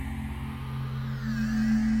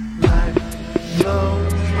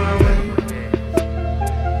blows my way.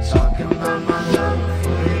 Talking about my love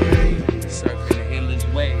for the ladies. Circling the endless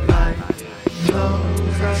way. Life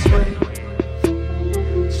blows, I sway.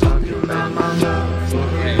 Talking about my love for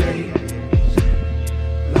the ladies.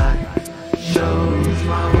 Life shows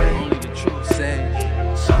my way. Only the truth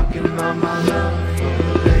says. Talking about my love for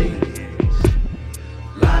the ladies.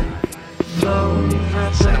 Life blows,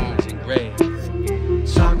 I sway. Sounds engraved.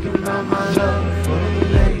 Talking about my love for the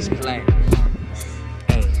ladies. Plain.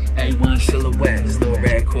 A1 silhouettes, little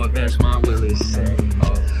red Corvettes, my Willis say.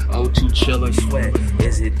 O2 chiller sweat.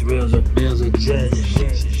 Is it thrills or bills or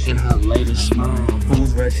jets? In her latest smile,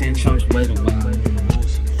 fools rushing chunks way to wild.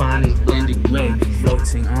 Fine as blended gray,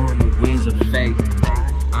 floating on the winds of fate.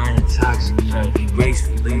 I intoxicate,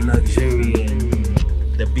 gracefully luxuriate.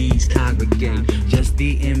 The bees congregate, just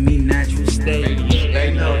be in me natural state.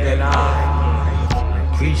 They know that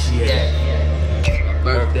I appreciate a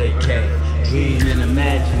birthday cake. Dream and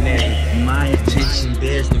imaginary. My attention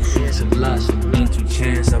bears the fruits of lust. Into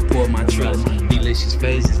chance I pour my trust. Delicious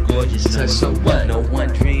faces, gorgeous touch. So what? No one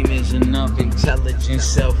dream is enough. Intelligence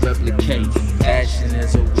self-replicates. Passion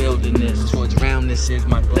is a wilderness. Towards roundness is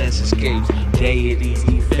my glance escapes. Deities,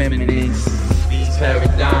 effeminence. These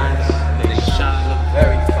paradigms, they shine, look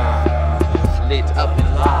very fine. Lit up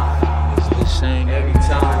and live. It's the same every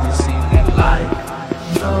time. It seems that life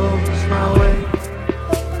Knows my way.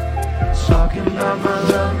 Talking about my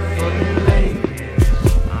love for the ladies.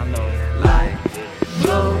 I know. Life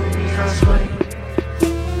blows, I sway.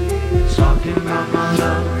 Talking about my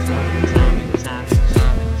love for the ladies.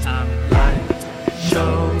 Life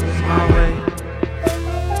shows my way.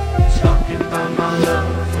 Talking about my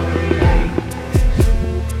love for the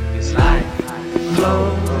ladies. Life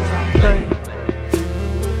blows, I play.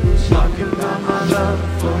 Talking about my love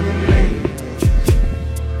for the ladies.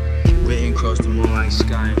 Written across the moonlight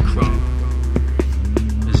sky and chrome.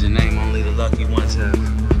 Is a name only the lucky ones have?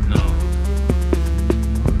 No.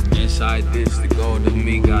 Inside this, the gold of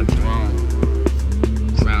me got thrown.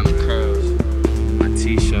 Crown of curls. My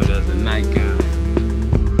t-shirt as a nightgown.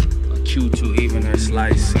 A cue to even her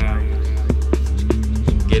slight sound.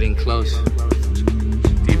 Getting closer.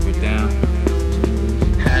 Deeper down.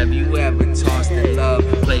 Have you ever tossed in love,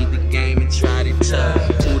 played the game and tried it tough?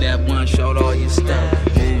 Who that one showed all your stuff?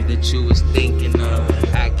 Move that you was thinking of,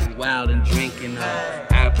 acting wild and drinking up.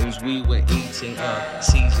 Apples we were eating up,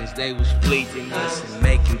 seasons they was fleeting us and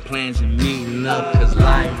making plans and meeting up. Cause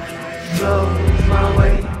life blows my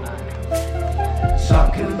way.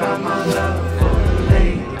 Talking about my love for the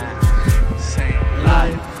ladies.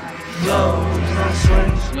 Life blows, I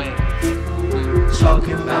sway.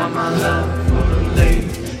 Talking about my love for the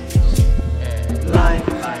ladies. Life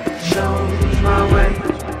shows my way.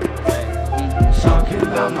 Talking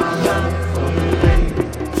about my love for the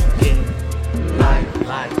ladies. Life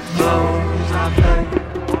blows, I play.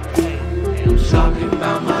 I'm talking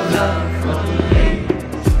about my love for the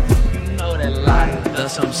ladies. you know that life,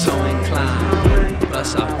 thus I'm so inclined.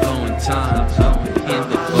 Plus I flow in time in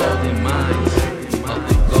the golden mines of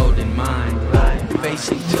the golden mind.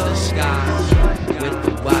 Facing to the skies with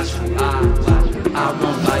the watchful eye. I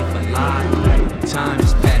want life alive. Time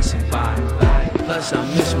is passing by. Plus I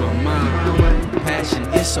miss my mind. Passion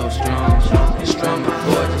is so strong. It's strong, my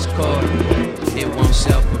gorgeous chord. It won't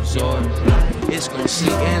self-absorb. It's gonna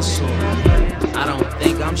sink and soar. I don't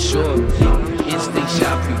think I'm sure. Instinct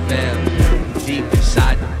shall prevail. Deep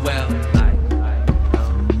inside the well.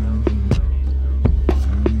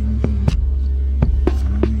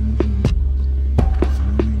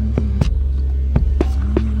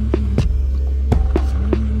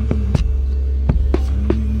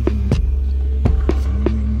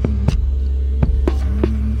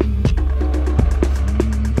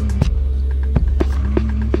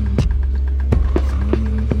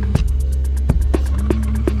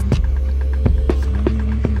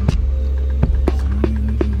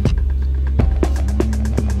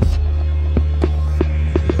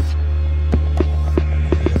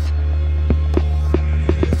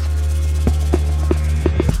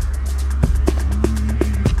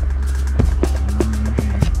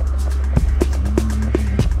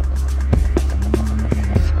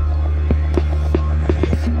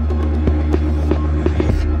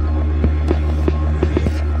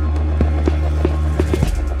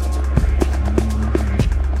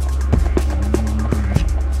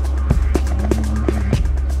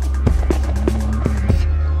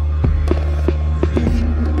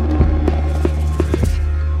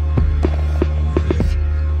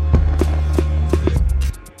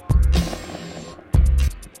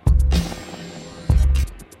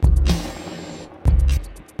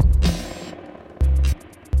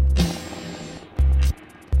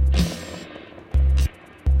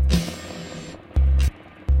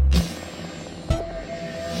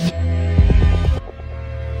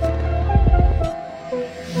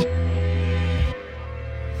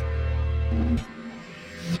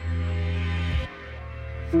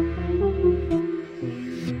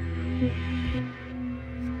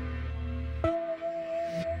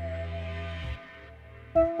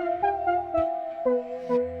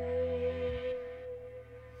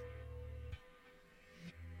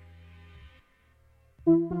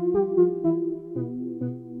 Thank